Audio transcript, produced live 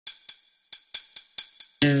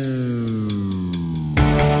Hey,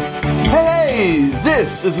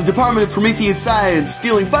 this is the Department of Promethean Science,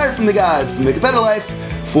 stealing fire from the gods to make a better life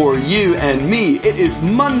for you and me. It is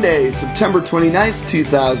Monday, September 29th,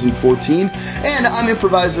 2014, and I'm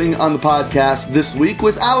improvising on the podcast this week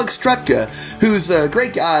with Alex Trepka, who's a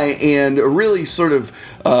great guy and a really sort of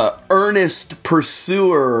earnest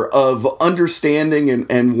pursuer of understanding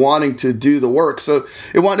and wanting to do the work. So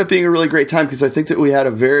it wound up being a really great time because I think that we had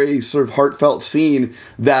a very sort of heartfelt scene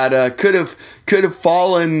that could have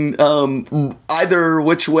fallen either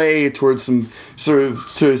which way towards some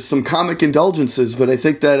comic indulgences, but I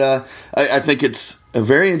think that I think it's a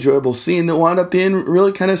very enjoyable scene that wound up being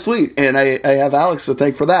really kind of sweet, and I have Alex to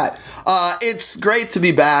thank for that. It's great to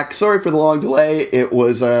be back. Sorry for the long delay. It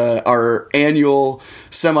was our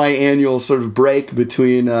semi-annual sort of break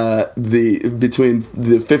between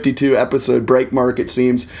the 52 episode break mark. It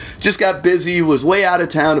seems just got busy. Was way out of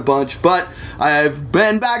town a bunch, but I've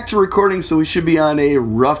been back to recording, so we should be on a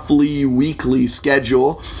roughly weekly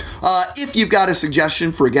schedule. If you've got a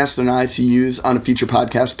suggestion for a guest and I to use on a future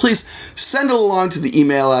podcast, please send it along to the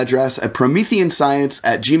email address at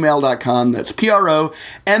prometheanscience@gmail.com. That's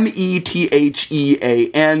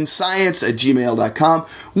PROMETHEAN science@gmail.com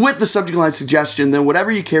with the subject line suggestion, then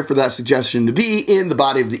whatever you care for that suggestion to be in the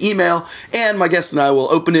body of the email, and my guest and I will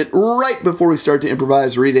open it right before we start to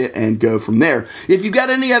improvise, read it, and go from there. If you've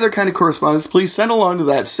got any other kind of correspondence, please send along to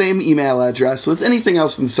that same email address with anything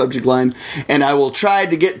else in the subject line, and I will try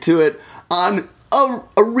to get to it on a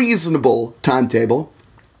reasonable timetable.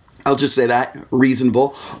 I'll just say that,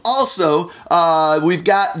 reasonable. Also, we've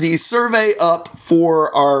got the survey up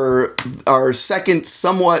for our second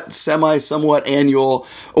somewhat annual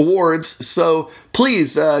awards. So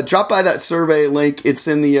please drop by that survey link. It's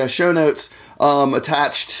in the show notes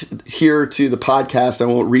attached here to the podcast. I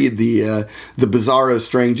won't read the bizarro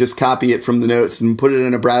string. Just copy it from the notes and put it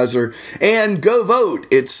in a browser and go vote.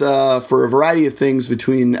 It's for a variety of things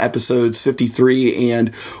between episodes 53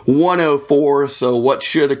 and 104. So what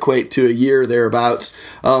should equate to a year thereabouts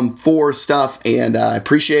for stuff, and I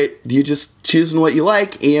appreciate you just choosing what you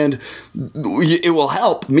like, and it will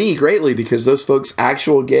help me greatly because those folks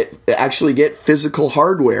actually get physical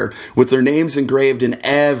hardware with their names engraved in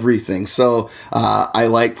everything. So I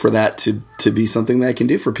like for that to be something that I can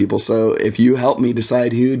do for people. So if you help me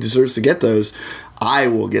decide who deserves to get those, I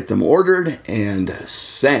will get them ordered and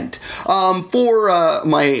sent. For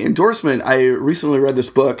my endorsement, I recently read this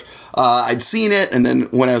book. I'd seen it, and then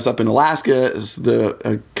when I was up in Alaska,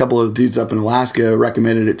 a couple of dudes up in Alaska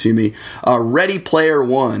recommended it to me. Ready Player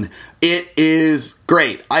One. It is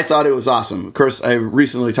great. I thought it was awesome. Of course, I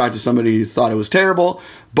recently talked to somebody who thought it was terrible,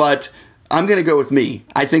 but I'm going to go with me.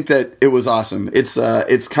 I think that it was awesome. It's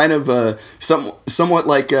kind of somewhat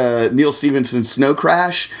like Neil Stephenson's Snow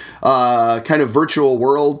Crash, kind of virtual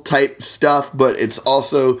world type stuff, but it's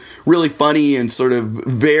also really funny and sort of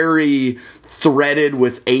very threaded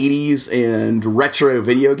with 80s and retro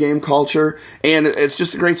video game culture, and it's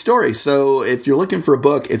just a great story. So if you're looking for a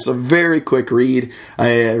book, it's a very quick read.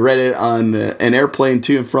 I read it on an airplane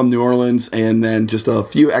to and from New Orleans, and then just a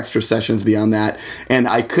few extra sessions beyond that, and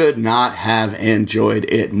I could not have enjoyed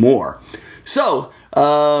it more. So,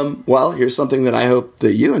 well, here's something that I hope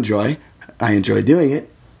that you enjoy. I enjoy doing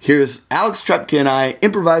it. Here's Alex Trepka and I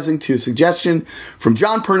improvising to a suggestion from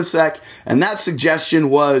John Pernasek, and that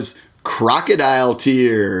suggestion was crocodile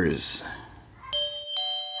tears.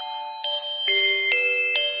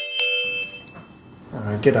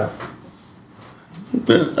 Get up.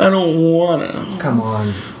 I don't want to. Come on.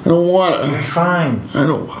 I don't want to. You're fine. I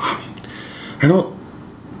don't.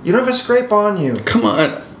 You don't have a scrape on you. Come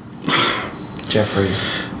on. Jeffrey.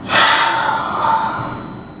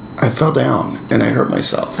 I fell down and I hurt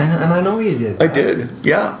myself. And I know you did. I did.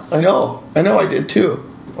 Yeah, I know. I know I did too.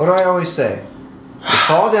 What do I always say? You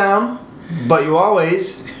fall down, but you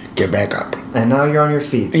always get back up. And now you're on your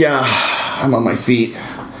feet. Yeah, I'm on my feet.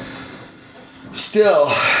 Still,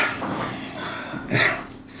 I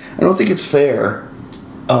don't think it's fair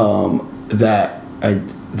that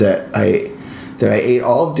I ate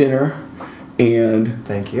all of dinner and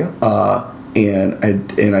thank you.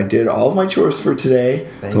 And I did all of my chores for today.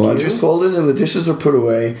 Thank the lunch you. is folded and the dishes are put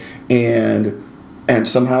away, and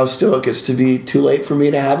somehow still it gets to be too late for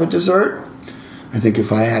me to have a dessert. I think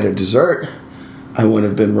if I had a dessert, I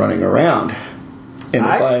wouldn't have been running around. And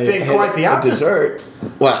if I think had quite the a opposite. dessert,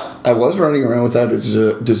 well, I was running around without a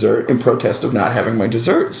dessert in protest of not having my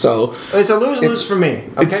dessert. So it's a lose-lose for me.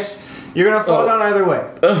 Okay, you're gonna fall down either way.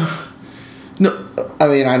 No, I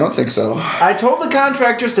mean, I don't think so. I told the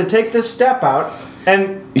contractors to take this step out,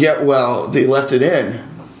 and yeah, well, they left it in.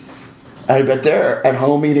 I bet they're at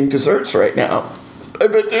home eating desserts right now. I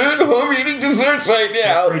bet they're at home eating desserts right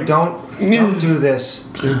now. Jeffrey, don't do this.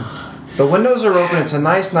 The windows are open. It's a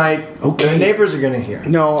nice night. Okay. The neighbors are going to hear.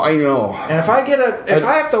 No, I know. And if I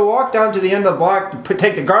have to walk down to the end of the block to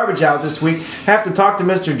take the garbage out this week, have to talk to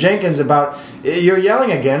Mr. Jenkins about you're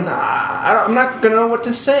yelling again, I'm not going to know what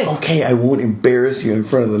to say. Okay, I won't embarrass you in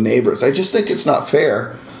front of the neighbors. I just think it's not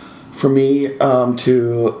fair for me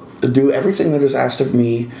to do everything that is asked of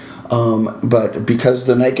me. But because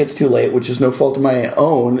the night gets too late, which is no fault of my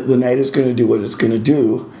own, the night is going to do what it's going to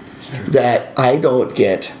do. Sure. That I don't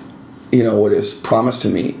get, what is promised to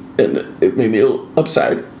me, and it made me a little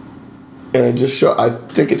upset. And I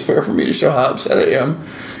think it's fair for me to show how upset I am.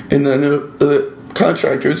 And then the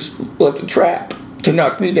contractors left a trap to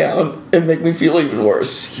knock me down and make me feel even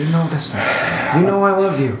worse. That's not fair. I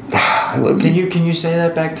love you. I love you. Can you say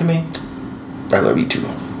that back to me? I love you too.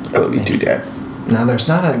 I love you too, Dad. Now there's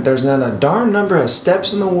not a darn number of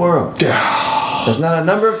steps in the world. There's not a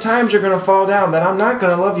number of times you're going to fall down that I'm not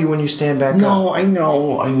going to love you when you stand back up. No, I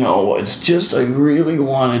know. It's just I really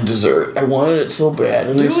wanted dessert. I wanted it so bad,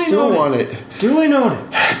 and I still want it. Duly noted.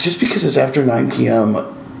 Just because it's after 9 p.m.,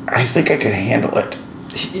 I think I could handle it.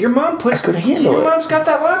 Your mom puts... I could handle it. Your mom's got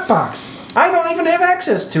that lockbox. I don't even have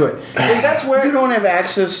access to it. And that's where... You don't have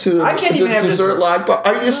access to I can't the even have dessert lockbox?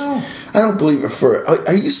 No. I don't believe it.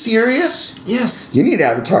 Are you serious? Yes. You need to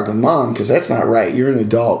have a talk with Mom, because that's not right. You're an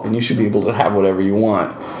adult, and you should be able to have whatever you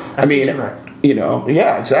want. I mean, you're right.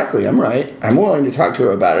 Yeah, exactly. I'm right. I'm willing to talk to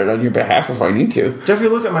her about it on your behalf if I need to. Jeffrey,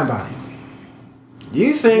 look at my body. Do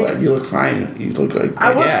you think... Well, you look fine. You look like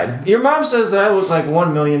my dad. Your mom says that I look like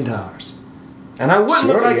 $1 million. And I wouldn't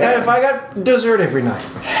look like that if I got dessert every night.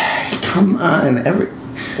 Come on.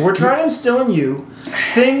 We're trying to instill in you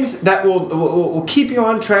things that will keep you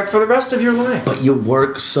on track for the rest of your life. But you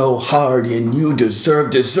work so hard and you deserve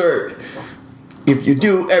dessert. If you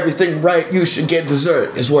do everything right, you should get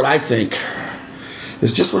dessert, is what I think.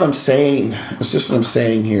 It's just what I'm saying. It's just what I'm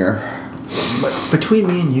saying here. But between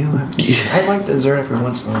me and you, I like dessert every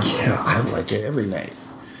once in a while. Yeah, I like it every night.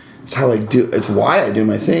 It's how I do. It's why I do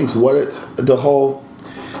my things. How's the whole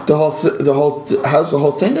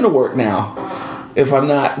thing gonna work now? If I'm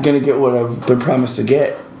not gonna get what I've been promised to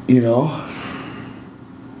get, I'll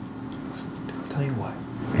tell you what.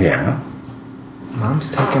 Yeah.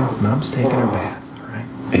 Mom's taking her bath, all right?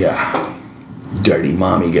 Yeah. Dirty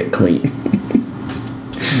mommy, get clean.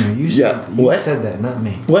 You said that, not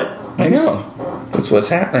me. What? I know. That's what's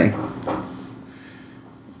happening.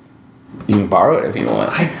 You can borrow it if you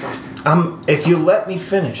want. If you let me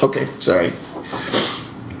finish. Okay, sorry.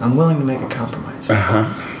 I'm willing to make a compromise.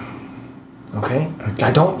 Okay?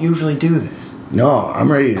 I don't usually do this. No, I'm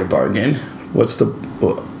ready to bargain. What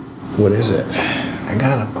is it? I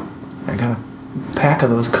got a pack of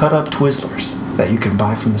those cut up Twizzlers that you can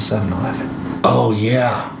buy from the 7-Eleven. Oh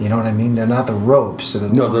yeah. You know what I mean? They're not the ropes. They're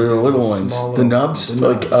they're the little ones. The nubs?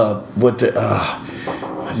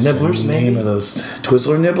 Nibblers, the name of those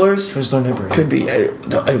Twizzler nibblers? Twizzler nibblers. Could be. I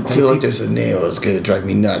feel like there's a name that's going to drive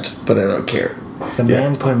me nuts, but I don't care. The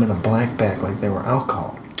man put them in a black bag like they were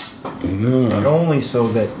alcohol. But only so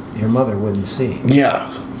that your mother wouldn't see. Yeah.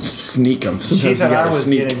 Sneak them. Sometimes she thought I was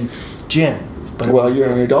getting gin. But you're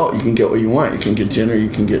an adult. You can get what you want. You can get gin or you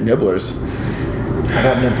can get nibblers. I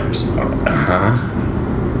got nibblers.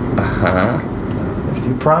 If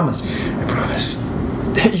you promise me. I promise.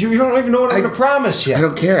 You don't even know what I'm going to promise yet. I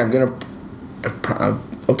don't care. I'm going to...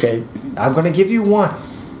 Okay. I'm going to give you one.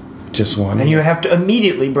 Just one? And you have to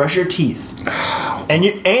immediately brush your teeth. And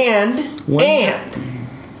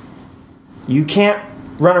you can't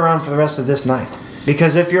run around for the rest of this night.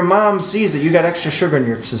 Because if your mom sees that you got extra sugar in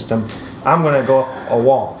your system, I'm going to go up a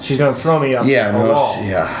wall. She's going to throw me up a wall.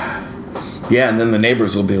 Yeah, and then the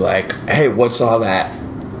neighbors will be like, hey, what's all that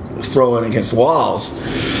throwing against walls?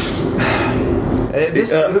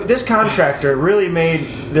 This contractor really made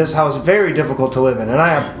this house very difficult to live in, and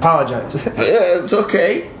I apologize. It's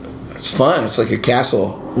okay. It's fun. It's like a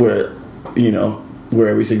castle where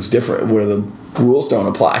everything's different, where the rules don't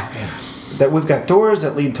apply. That we've got doors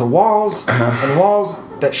that lead to walls, and walls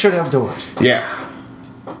that should have doors. Yeah.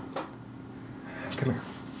 Come here.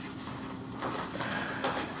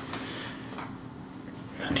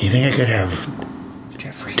 Do you think I could have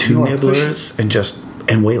Jeffrey, 2 nibblers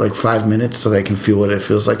and wait like 5 minutes so that I can feel what it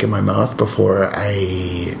feels like in my mouth before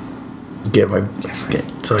I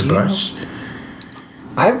brush?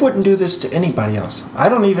 I wouldn't do this to anybody else. I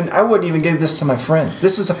wouldn't even give this to my friends.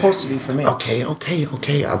 This is supposed to be for me. Okay.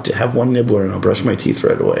 I'll have 1 nibbler and I'll brush my teeth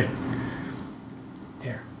right away.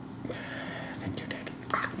 Here. Thank you, Dad.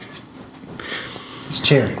 It's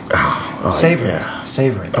cherry. Oh, Savor it. yeah.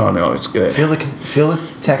 Savor it. Oh no, it's good. Feel the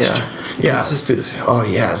texture. Yeah. Yeah. Consistency.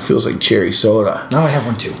 It feels like cherry soda. Now I have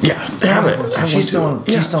one too. Yeah, have it. Have She's still one in.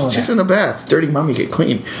 too. She's in the bath. Dirty mommy, get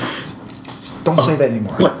clean. Don't say that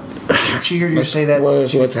anymore. What? If she hears you say that,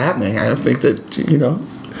 What's happening? I don't think that,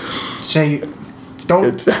 say,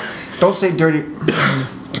 don't say dirty.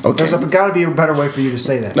 Okay. There's got to be a better way for you to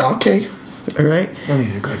say that. Okay. All right. I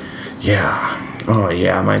think you're good. Yeah. Oh,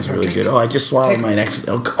 yeah. Mine's really good. Oh, I just swallowed my next.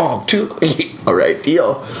 Oh, two. All right.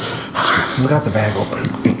 Deal. We got the bag open.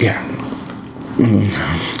 Yeah.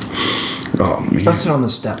 Oh, man. Let's sit on the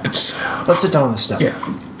step. Let's sit down on the step. Yeah.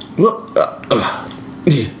 Well,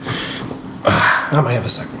 I might have a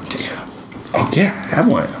second one too. Yeah. Oh, yeah. Have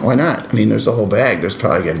one. Why not? I mean, there's a whole bag. There's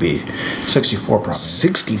probably going to be 64 probably.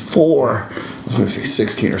 64. I was going to say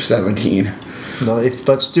 16 or 17. No,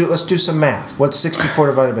 let's do some math. What's 64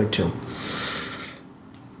 divided by 2?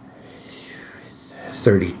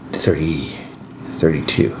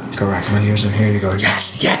 32. Correct. My ears are here. You go.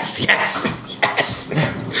 Yes.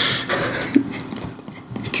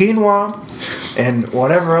 Quinoa and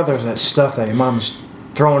whatever other that stuff that your mom's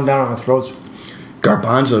throwing down our throats.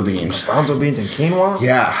 Garbanzo beans. Garbanzo beans and quinoa?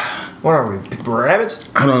 Yeah. What are we, rabbits?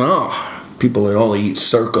 I don't know. People that only eat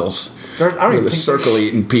circles. I don't even think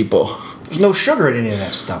circle-eating people. There's no sugar in any of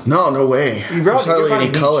that stuff. No way. There's hardly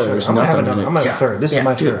any color. There's nothing in it. I'm at a third. This is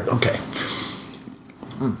my third. Okay.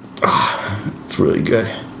 It's really good.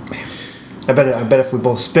 I bet if we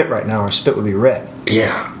both spit right now, our spit would be red.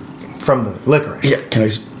 Yeah. From the licorice. Yeah. Can I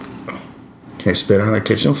spit on the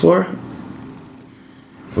kitchen floor?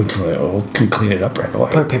 We can clean it up right away.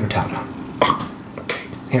 Put a paper towel down. Oh, okay.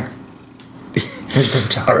 Here. Here's a paper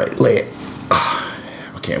towel. All right, lay it.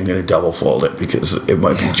 Okay, I'm going to double fold it because it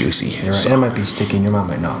might be juicy. You're right. And it might be sticky and your mom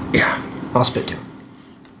might not. Yeah. I'll spit too.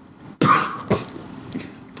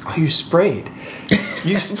 Oh, you sprayed.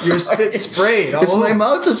 Your spit sprayed all over. My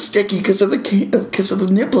mouth is sticky because of the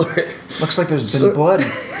nibbler. Looks like there's been blood.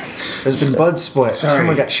 There's been blood split. Sorry.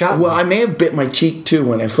 Someone got shot. Well, I may have bit my cheek too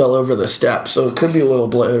when I fell over the steps, so it could be a little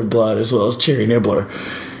blood as well as cherry nibbler.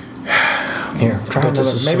 Here, try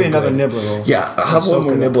another. Maybe another nibbler. Yeah, I'll have one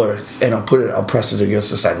more nibbler, and I'll press it against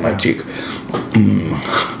the side of my cheek.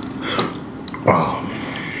 Oh.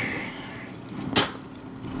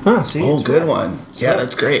 Huh, see? Oh, good one. Yeah,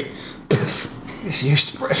 that's great. See your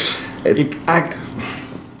spray.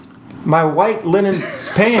 My white linen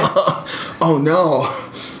pants. Oh no.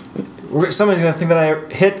 Somebody's gonna think that I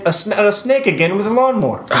hit a snake again with a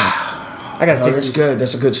lawnmower. I gotta take that's good.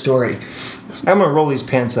 That's a good story. I'm gonna roll these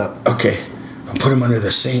pants up. Okay. I'll put them under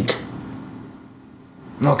the sink.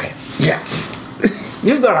 Okay. Yeah.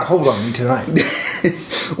 You've got a hold on me tonight.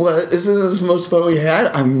 Well, isn't this the most fun we had?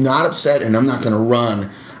 I'm not upset, and I'm not gonna run.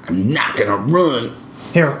 I'm not gonna run.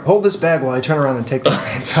 Here, hold this bag while I turn around and take the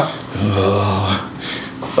pants up.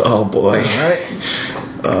 Oh boy. All right.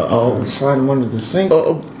 Slide them under the sink.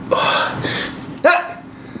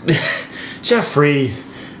 Jeffrey,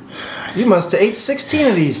 you must have ate 16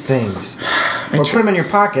 of these things. Or put them in your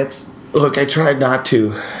pockets. Look, I tried not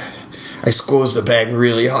to. I squeezed the bag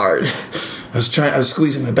really hard. I was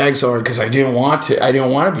squeezing the bag so hard because I didn't want to. I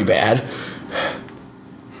didn't want to be bad. I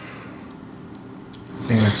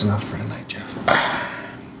think that's enough for tonight, Jeff.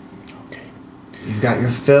 Okay. You've got your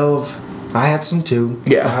fill of... I had some too.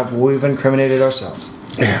 Yeah. We've incriminated ourselves.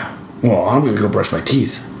 Yeah. Well, I'm going to go brush my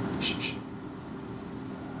teeth. Shh.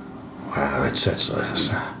 Wow, that sounds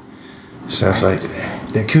like...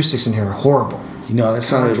 The acoustics in here are horrible. You know, that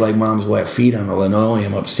sounded like Mom's wet feet on the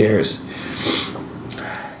linoleum upstairs.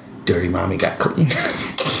 Dirty Mommy got clean.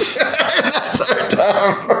 That's our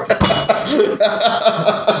time.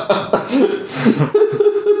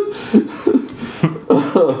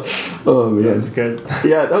 Oh man, that's good.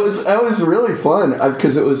 Yeah, that was really fun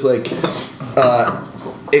because it was like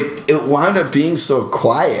it wound up being so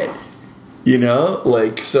quiet, you know,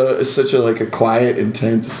 like so it's such a quiet,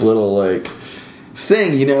 intense little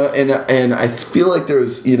thing, you know, and I feel like there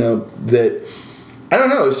was, you know, that I don't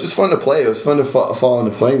know, it was just fun to play. It was fun to fall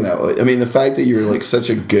into playing that way. I mean, the fact that you're like such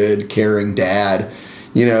a good, caring dad,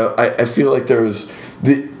 you know, I feel like there was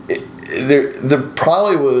there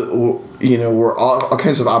probably was, you know, were all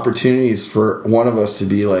kinds of opportunities for one of us to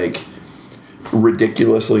be like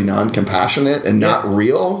ridiculously non-compassionate and not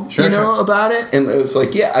real, about it. And it was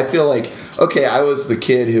like, yeah, I feel like, okay, I was the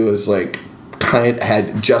kid who was like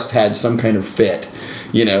had some kind of fit,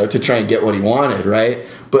 you know, to try and get what he wanted, right?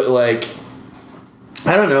 But like,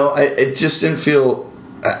 I don't know, it just didn't feel,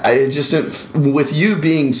 with you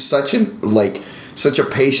being such a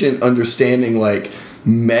patient, understanding, like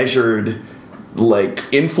measured like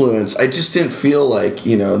influence. I just didn't feel like,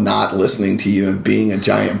 you know, not listening to you and being a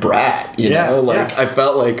giant brat, you know, like I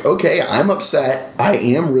felt like, okay, I'm upset. I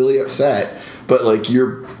am really upset, but like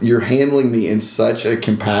you're handling me in such a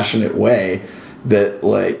compassionate way that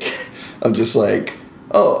like I'm just like,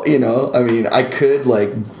 oh, you know, I mean, I could like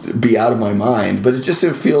be out of my mind, but it just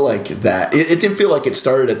didn't feel like that. It didn't feel like it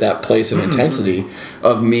started at that place of intensity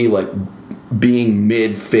of me like being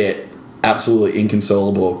mid-fit, absolutely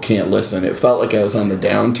inconsolable, can't listen. It felt like I was on the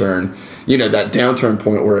downturn, you know, that downturn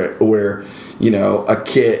point where you know, a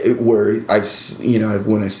kid, where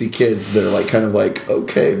when I see kids, they're like kind of like,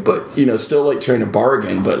 okay, but, you know, still like trying to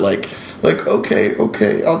bargain, but like okay,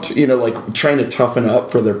 I'll, you know, like trying to toughen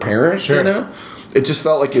up for their parents, you know? It just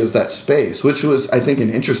felt like it was that space, which was, I think, an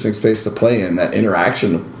interesting space to play in, that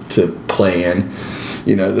interaction to play in,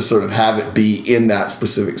 you know, to sort of have it be in that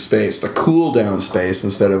specific space, the cool down space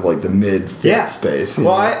instead of like the mid-fit space.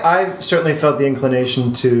 Well, I certainly felt the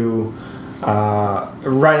inclination to,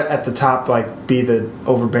 right at the top, like be the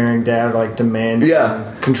overbearing dad, like demanding,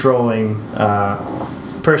 controlling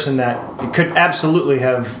person that could absolutely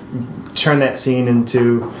have turn that scene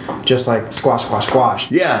into just like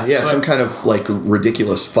squash. Yeah, but, some kind of like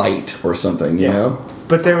ridiculous fight or something, you know.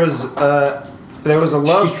 But there was a love. There was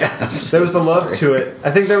a love to it.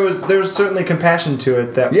 I think there was certainly compassion to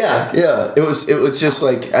it. That It was just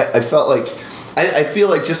like I felt like I feel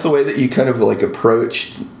like just the way that you kind of like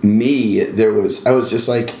approached me. I was just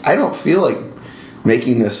like, I don't feel like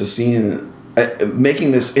making this a scene,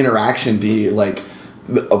 making this interaction be like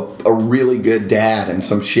a really good dad and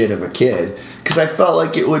some shit of a kid, because I felt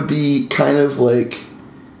like it would be kind of like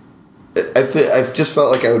I just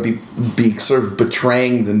felt like I would be sort of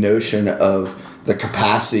betraying the notion of the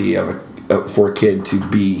capacity for a kid to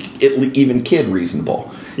be even kid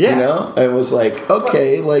reasonable. You know, it was like,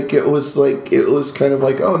 okay, like it was kind of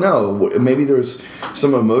like, oh no, maybe there's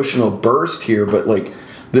some emotional burst here, but like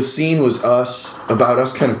the scene was about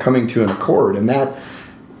us kind of coming to an accord, and that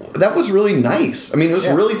was really nice. I mean, it was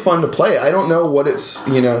really fun to play. I don't know what it's,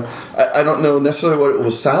 you know, I don't know necessarily what it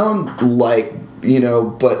will sound like, you know,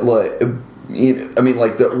 but like, you know, I mean,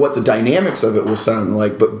 like what the dynamics of it will sound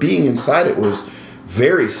like, but being inside it was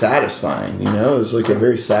very satisfying, you know. It was like a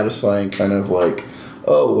very satisfying kind of like,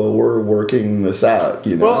 oh, well, we're working this out,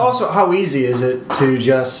 you know. Well, also, how easy is it to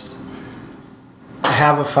just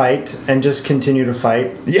have a fight and just continue to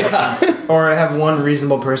fight? Yeah. Or have one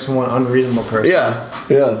reasonable person, one unreasonable person. Yeah.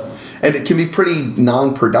 And it can be pretty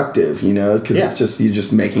non-productive, you know, because it's just, you're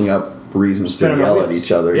just making up reasons to yell at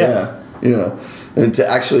each other. Yeah. And to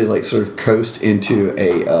actually like sort of coast into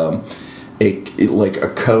a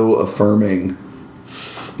co-affirming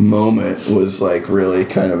moment was like really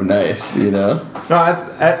kind of nice, you know. No,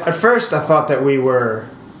 at first I thought that we were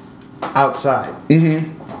outside.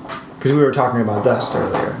 Because we were talking about dust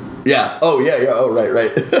earlier. Yeah. Oh, yeah. Oh, right.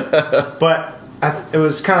 But it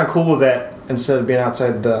was kind of cool that instead of being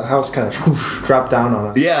outside, the house kind of dropped down on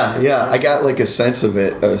us. Yeah. I got like a sense of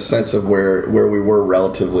it, a sense of where we were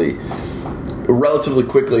relatively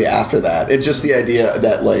quickly after that. It's just the idea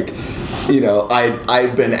that, like, you know,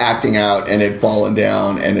 I'd been acting out and had fallen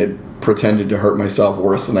down and had pretended to hurt myself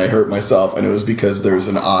worse than I hurt myself, and it was because there's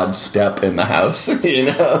an odd step in the house, you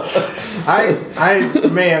know. I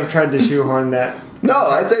may have tried to shoehorn that. No,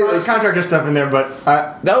 I think it was contractor stuff in there, but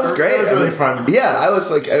that was great. That was really fun. Yeah, I was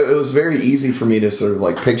like, it was very easy for me to sort of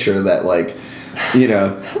like picture that, like, you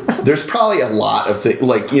know, there's probably a lot of things,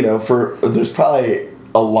 like, you know, there's probably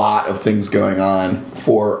a lot of things going on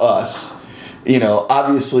for us. You know,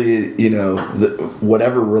 obviously, you know,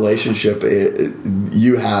 whatever relationship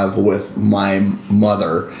you have with my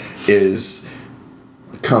mother is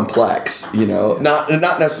complex. You know, not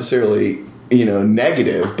necessarily, you know,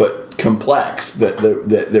 negative, but complex. That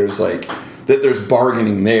there's like that there's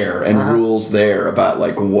bargaining there and rules there about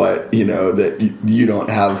like what, you know, that you don't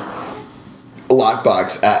have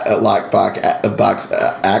lockbox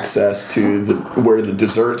access to where the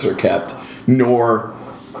desserts are kept, nor,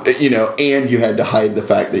 you know, and you had to hide the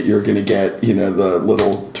fact that you're going to get, you know, the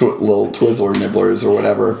little Twizzler nibblers or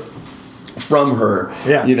whatever from her.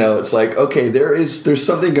 Yeah. You know, it's like, okay, there's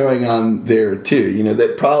something going on there too, you know,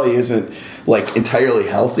 that probably isn't like entirely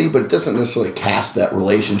healthy, but it doesn't necessarily cast that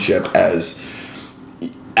relationship as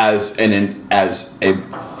a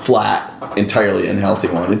flat, entirely unhealthy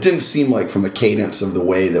one. It didn't seem like, from the cadence of the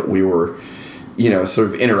way that we were, you know, sort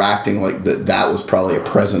of interacting, like that was probably a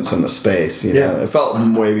presence in the space. You know, it felt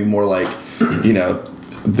maybe more like, you know,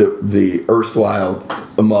 the erstwhile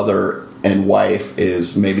mother and wife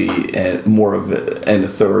is maybe more of an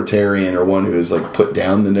authoritarian, or one who has like put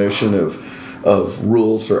down the notion of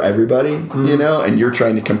rules for everybody, you know, and you're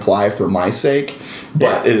trying to comply for my sake,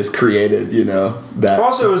 but it has created, you know, that.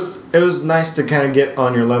 Also, it was nice to kind of get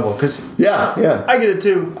on your level because I get it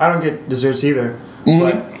too. I don't get desserts either,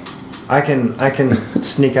 but I can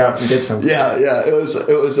sneak out and get some. Yeah. It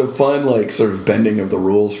was a fun like sort of bending of the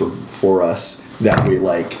rules for us that we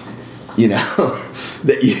like, you know,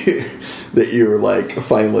 that you were like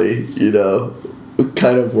finally, you know,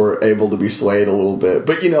 kind of were able to be swayed a little bit.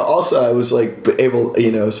 But, you know, also I was like able,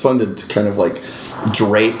 you know, it was fun to kind of like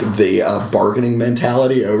drape the bargaining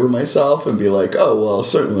mentality over myself and be like, oh, well,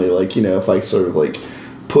 certainly, like, you know, if I sort of like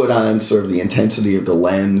put on sort of the intensity of the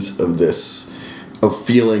lens of this, of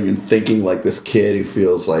feeling and thinking like this kid who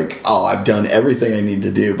feels like, oh, I've done everything I need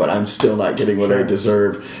to do, but I'm still not getting what I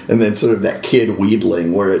deserve. And then sort of that kid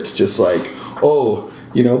wheedling where it's just like, oh,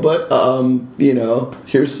 you know, but, you know,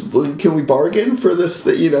 can we bargain for this,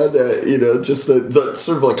 you know, just the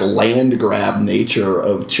sort of like land grab nature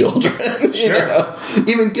of children, you know,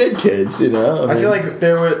 even good kids, you know. I feel like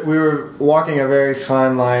we were walking a very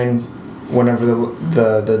fine line whenever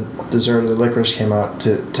the dessert or the licorice came out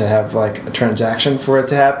to have like a transaction for it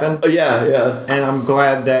to happen. Oh, yeah. And I'm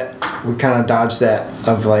glad that we kind of dodged that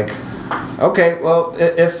of like, okay, well,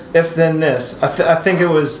 if then this. I think it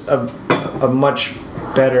was a much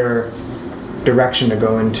better direction to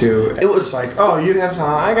go into. It was like, oh, you have some,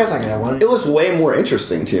 I guess I can have one. It was way more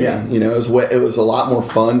interesting to me. You know, it was a lot more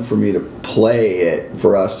fun for me to play it,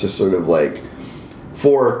 for us to sort of like,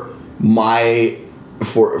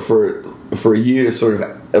 for you to sort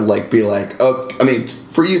of like be like, oh, I mean,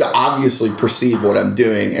 for you to obviously perceive what I'm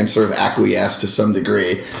doing and sort of acquiesce to some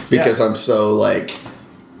degree because I'm so like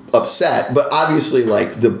upset. But obviously,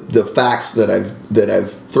 like the facts that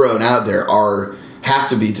I've thrown out there have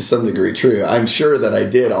to be to some degree true. I'm sure that I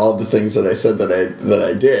did all the things that I said that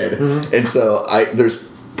I did, and so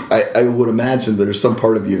I would imagine there's some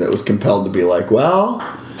part of you that was compelled to be like, well,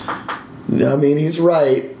 I mean, he's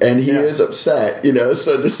right, and he is upset, you know.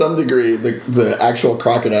 So to some degree, the actual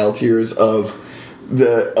crocodile tears of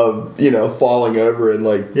you know, falling over and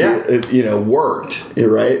like you know, worked,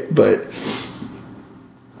 right? But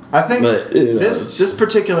I think this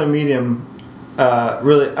particular medium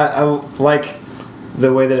really I like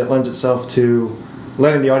the way that it lends itself to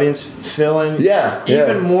letting the audience fill in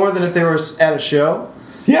even more than if they were at a show.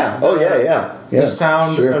 The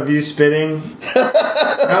sound of you spitting.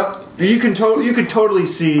 You can totally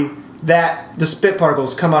see that the spit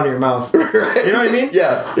particles come out of your mouth. Right. You know what I mean?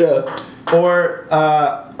 Yeah. Or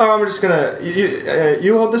I'm just gonna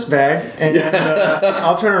you hold this bag and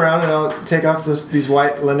I'll turn around and I'll take off these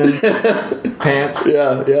white linen pants.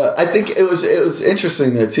 Yeah. I think it was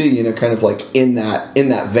interesting though too. You know, kind of like in that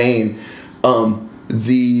vein,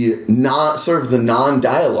 the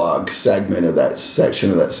non-dialogue segment of that section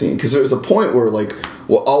of that scene, because there was a point where like,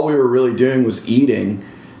 well, all we were really doing was eating.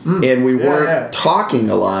 And we weren't talking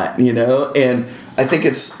a lot, you know, and I think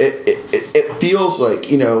it feels like,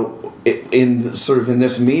 you know, in sort of in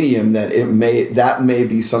this medium that may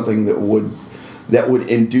be something that would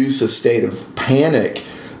induce a state of panic.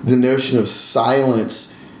 The notion of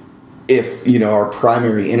silence, if, you know, our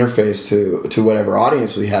primary interface to whatever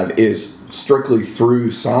audience we have is strictly through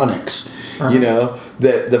sonics, you know,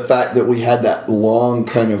 the fact that we had that long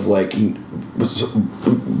kind of like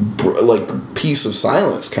piece of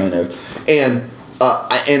silence kind of, and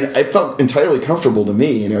I felt entirely comfortable to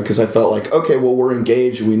me, you know, because I felt like, okay, well, we're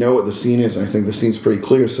engaged, we know what the scene is, and I think the scene's pretty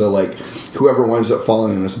clear, so like whoever winds up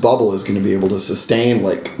falling in this bubble is going to be able to sustain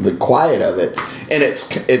like the quiet of it. And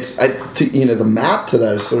you know, the map to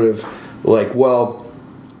that is sort of like, well,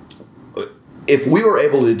 if we were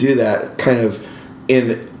able to do that kind of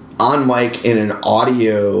on mic in an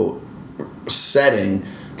audio setting,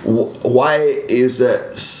 why is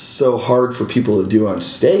that so hard for people to do on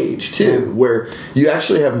stage too, where you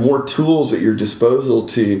actually have more tools at your disposal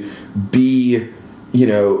to be, you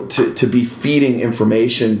know, to be feeding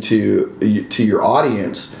information to your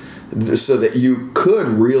audience, so that you could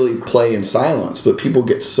really play in silence, but people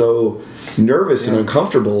get so nervous and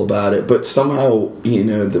uncomfortable about it. But somehow, you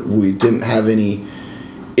know, that we didn't have any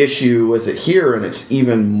issue with it here, and it's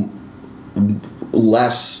even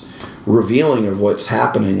less revealing of what's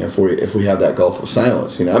happening if we have that gulf of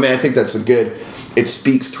silence, you know. I mean, I think that's it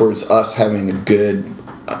speaks towards us having a good,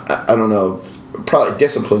 I don't know, probably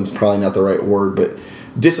discipline's probably not the right word, but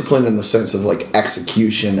discipline in the sense of like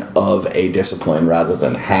execution of a discipline rather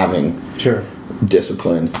than having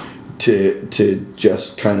discipline, to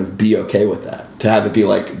just kind of be okay with that, to have it be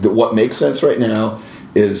like what makes sense right now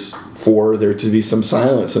is for there to be some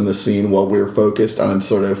silence in the scene while we're focused on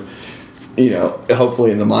sort of, you know, hopefully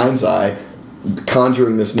in the mind's eye,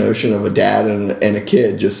 conjuring this notion of a dad and a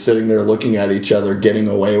kid just sitting there looking at each other, getting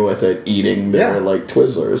away with it, eating their like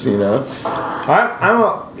Twizzlers, you know. I'm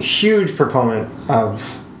a huge proponent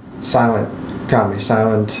of silent comedy,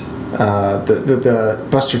 the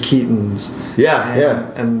Buster Keatons,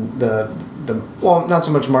 and the well, not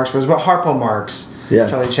so much Marx Brothers, but Harpo Marx,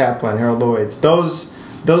 Charlie Chaplin, Harold Lloyd. Those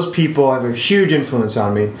people have a huge influence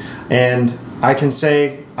on me, and I can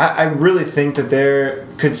say I really think that there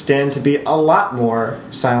could stand to be a lot more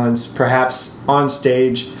silence, perhaps on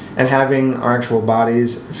stage, and having our actual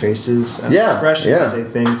bodies, faces, and expressions say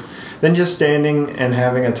things, than just standing and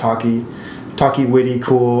having a talky, witty,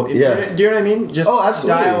 cool. Do you know what I mean? Just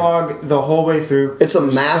dialogue the whole way through. It's a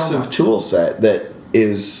massive tool set that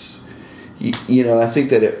is, you know, I think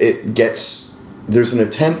that it gets, there's an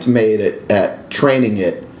attempt made at training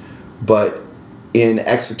it, but in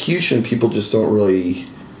execution, people just don't really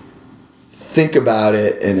think about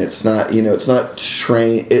it, and it's not, you know, it's not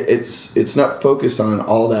trained. It's not focused on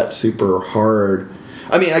all that super hard.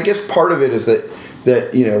 I mean, I guess part of it is that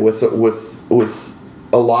you know, with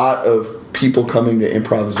a lot of people coming to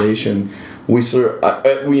improvisation, we sort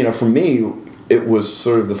of, you know, for me, it was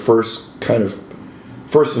sort of the first and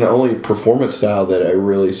only performance style that I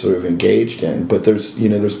really sort of engaged in. But there's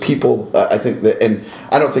people, I think that, and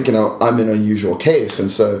I don't think I'm an unusual case,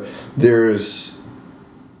 and so there's,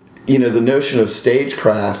 you know, the notion of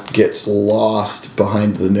stagecraft gets lost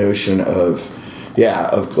behind the notion of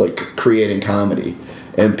like creating comedy,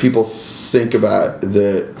 and people think about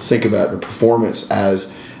the performance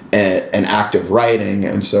as an act of writing,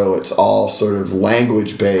 and so it's all sort of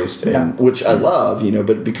language based, and which I love, you know,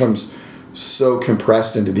 but it becomes so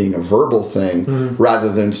compressed into being a verbal thing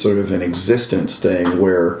rather than sort of an existence thing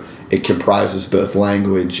where it comprises both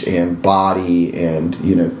language and body, and,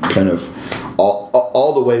 you know, kind of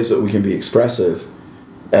all the ways that we can be expressive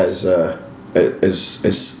as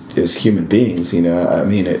human beings. You know, I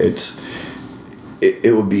mean,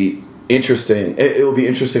 it would be interesting. It would be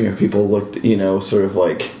interesting if people looked, you know, sort of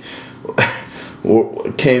like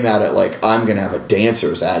came at it like, I'm gonna have a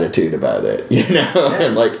dancer's attitude about it, you know,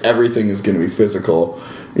 and like everything is gonna be physical,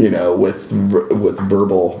 you know, with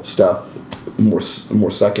verbal stuff more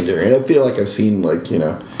secondary. And I feel like I've seen, like, you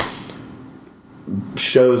know,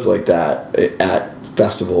 shows like that at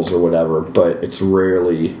festivals or whatever, but it's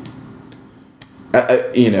rarely,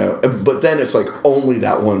 you know, but then it's like only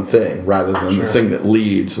that one thing rather than the thing that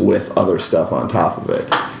leads with other stuff on top of it.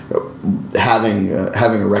 Having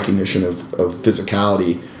a recognition of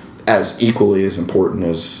physicality as equally as important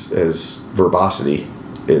as verbosity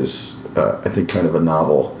is, I think, kind of a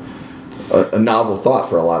novel thought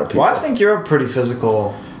for a lot of people. Well, I think you're a pretty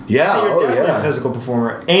physical. Yeah, you're definitely a physical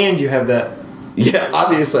performer, and you have that. Yeah,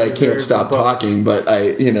 obviously I can't stop talking, but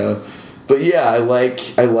I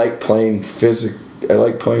like playing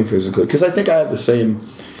physically because I think I have the same,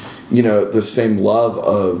 you know, the same love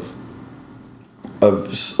of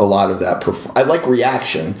a lot of that. I like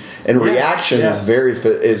reaction, and reaction is big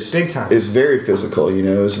time. Is very physical. You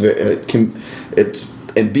know,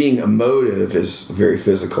 and being emotive is very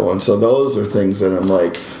physical, and so those are things that I'm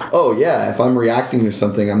like, oh yeah, if I'm reacting to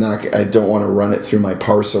something, I don't want to run it through my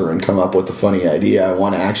parser and come up with a funny idea. I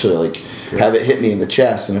want to actually have it hit me in the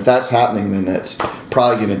chest, and if that's happening, then that's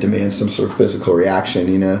probably going to demand some sort of physical reaction,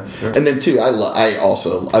 you know. Sure. And then too, I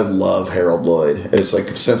love Harold Lloyd. It's like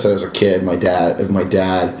since I was a kid, my dad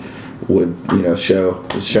would, you know, show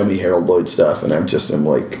me Harold Lloyd stuff, and I'm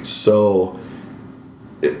like so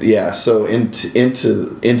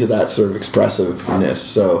into that sort of expressiveness.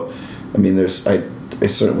 So I mean, I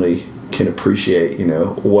certainly can appreciate, you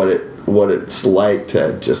know, what it's like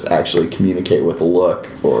to just actually communicate with a look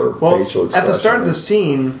or facial expression. At the start of the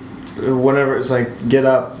scene, whenever it's like get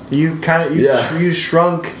up, you you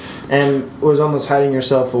shrunk and was almost hiding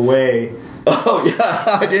yourself away. Oh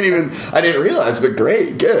yeah, I didn't realize, but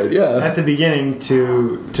great, good, yeah. At the beginning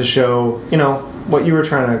to show, you know, what you were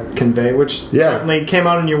trying to convey, which certainly came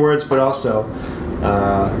out in your words, but also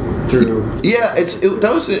through. Yeah, I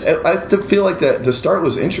feel like that the start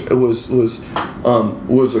was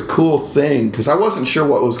a cool thing because I wasn't sure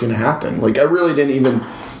what was going to happen. Like I didn't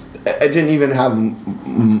even have.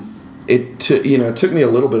 It took me a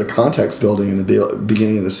little bit of context building in the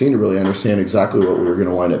beginning of the scene to really understand exactly what we were going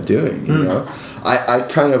to wind up doing. You know, I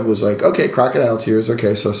kind of was like, okay, crocodile tears.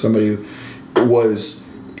 Okay, so somebody was,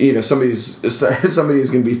 somebody's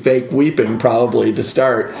going to be fake weeping probably to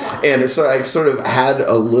start, and so I sort of had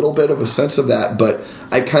a little bit of a sense of that, but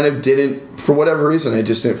I kind of didn't, for whatever reason, I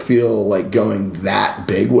just didn't feel like going that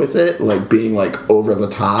big with it, like being like over the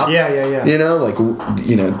top. Yeah.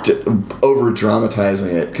 Over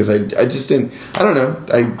dramatizing it, because I just didn't. I don't know.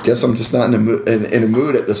 I guess I'm just not in a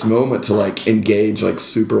mood at this moment to like engage like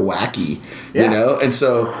super wacky, And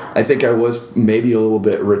so I think I was maybe a little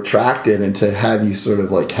bit retracted, and to have you sort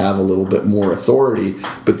of like have a little bit more authority,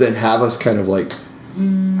 but then have us kind of like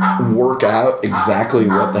work out exactly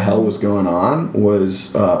what the hell was going on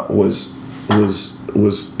was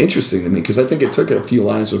interesting to me, because I think it took a few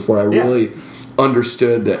lines before I really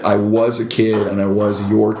understood that I was a kid and I was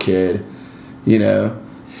your kid, and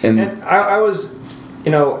I was,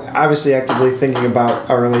 obviously actively thinking about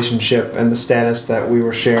our relationship and the status that we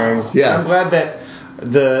were sharing. Yeah, I'm glad that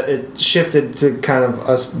it shifted to kind of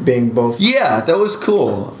us being both. Yeah, that was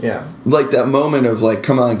cool. Yeah, like that moment of like,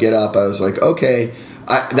 come on, get up. I was like, okay,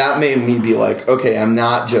 that made me be like, okay, I'm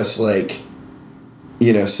not just like,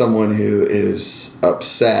 someone who is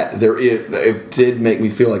upset. It did make me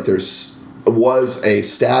feel like was a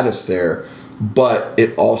status there, but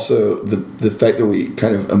it also the fact that we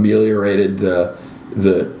kind of ameliorated the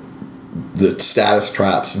status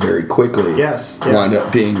traps very quickly. Yes. Wound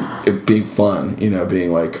up being fun.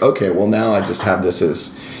 Being like, okay, well now I just have this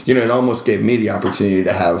as it almost gave me the opportunity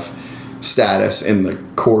to have status in the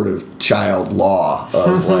court of child law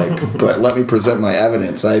of like, but let me present my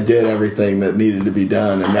evidence. I did everything that needed to be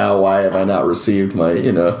done, and now why have I not received my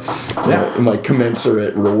my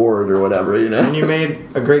commensurate reward or whatever, And you made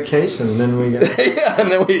a great case, and then we got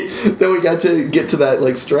and then we got to get to that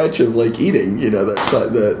like stretch of like eating,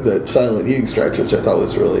 that silent eating stretch, which I thought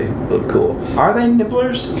was really, really cool. Are they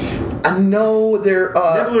nibblers? No, they're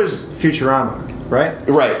Nibblers Futurama. Right,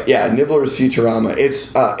 yeah. Nibbler's Futurama.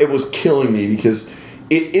 It was killing me because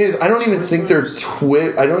it is. I don't even think they're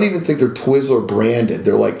Twizzler branded.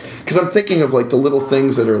 They're like, because I'm thinking of like the little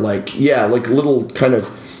things that are like, like little kind of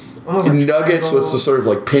almost nuggets with the sort of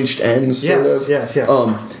like pinched ends. Yes.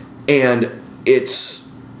 And it's.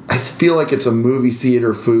 I feel like it's a movie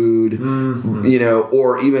theater food,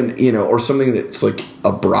 or even, or something that's like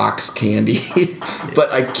a Brock's candy.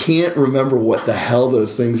 But I can't remember what the hell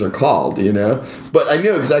those things are called, But I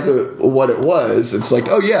knew exactly what it was. It's like,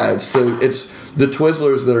 oh yeah, it's the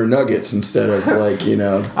Twizzlers that are nuggets instead of like, I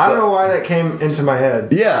don't know why that came into my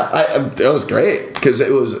head. Yeah, that was great, because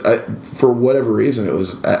it was, for whatever reason, it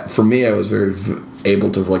was, for me, I was very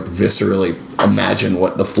able to like viscerally imagine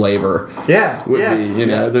what the flavor would be.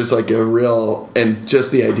 There's like a real, and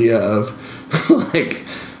just the idea of like,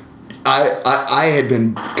 I had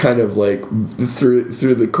been kind of like through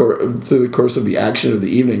the course of the action of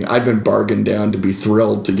the evening, I'd been bargained down to be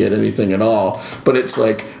thrilled to get anything at all, but it's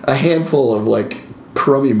like a handful of like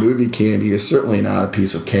crummy movie candy is certainly not a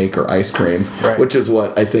piece of cake or ice cream, which is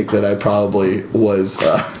what I think that I probably was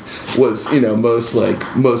most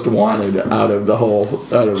wanted out of the whole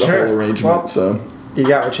arrangement. Well, so you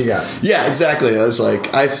got what you got. Yeah, exactly. I was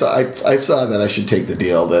like, I saw that I should take the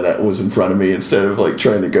deal that was in front of me instead of like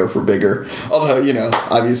trying to go for bigger. Although,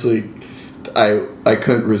 obviously, I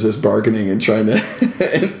couldn't resist bargaining and trying to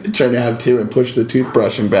have two and push the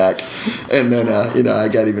toothbrushing back, and then I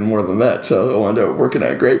got even more than that. So it wound up working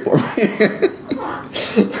out great for me.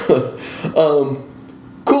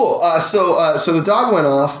 Cool. So the dog went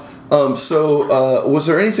off. Was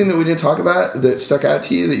there anything that we didn't talk about that stuck out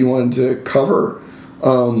to you that you wanted to cover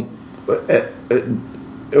over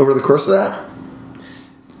the course of that?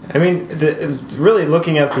 I mean, really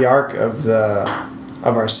looking at the arc of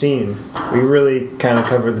our scene, we really kind of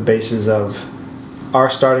covered the bases of our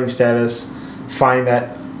starting status, finding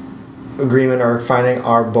that agreement, or finding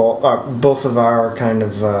our both of our kind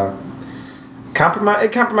of compromise.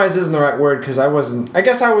 Compromise isn't the right word, because I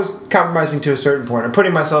guess I was compromising to a certain point, or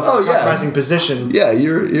putting myself in a compromising position. Yeah,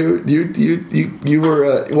 you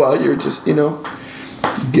were. Well, you're just being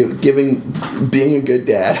a good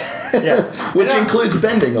dad. Yeah, which includes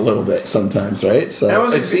bending a little bit sometimes, right?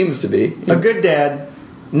 So it seems to be a good dad.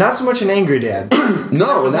 Not so much an angry dad.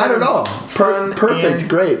 No, not at all. Perfect,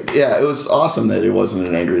 great. Yeah, it was awesome that it wasn't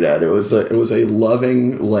an angry dad. It was a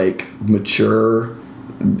loving, like, mature,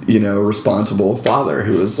 responsible father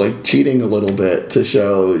who was like cheating a little bit to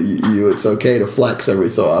show you it's okay to flex every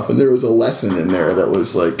so often. There was a lesson in there that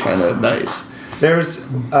was like kind of nice. There's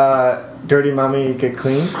dirty mommy get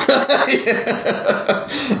clean.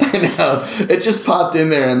 know. It just popped in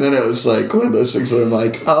there, and then it was like one of those things where I'm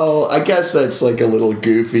like, oh, I guess that's like a little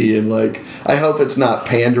goofy, and like I hope it's not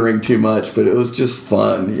pandering too much, but it was just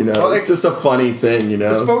fun, you know. Well, it's just a funny thing, you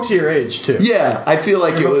know. It spoke to your age too. Yeah, I feel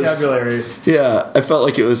like your it vocabulary. was. Yeah, I felt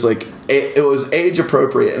like it was like it was age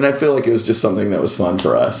appropriate, and I feel like it was just something that was fun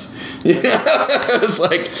for us. You know, it was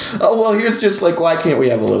like, oh well, here's just like, why can't we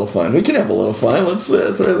have a little fun? We can have a little fun. Let's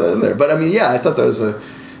throw that in there. But I mean, yeah, I thought that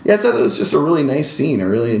was just a really nice scene. I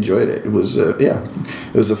really enjoyed it. It was it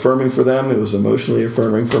was affirming for them. It was emotionally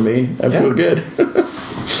affirming for me. I feel good.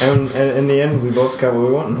 and in the end, we both got what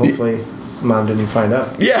we want, and hopefully, Mom didn't find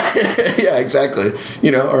out. Yeah, yeah, exactly.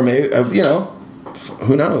 You know, or maybe you know.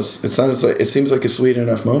 Who knows? It seems like a sweet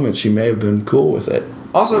enough moment. She may have been cool with it.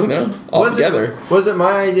 Also, you know, all together. Was it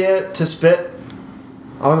my idea to spit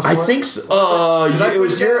on the floor? I think so.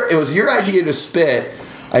 It was your idea to spit.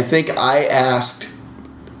 I think I asked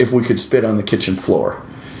if we could spit on the kitchen floor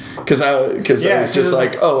because I was just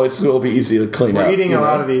like, oh, it'll be easy to clean up. We're eating a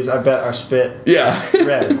lot of these. I bet our spit. Yeah.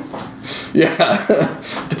 Red. Yeah.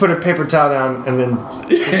 To put a paper towel down and then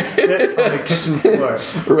spit on the kitchen floor.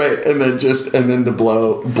 Right, and then to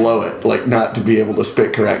blow it, like not to be able to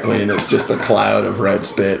spit correctly, and it's just a cloud of red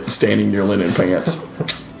spit staining your linen pants.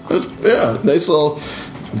 Nice little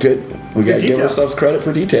good. We got to give ourselves credit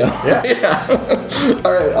for detail. Yeah. Yeah.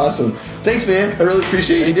 All right, awesome. Thanks, man. I really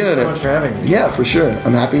appreciate you doing it. Thank you so much for having me. Yeah, for sure.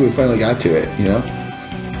 I'm happy we finally got to it, you know?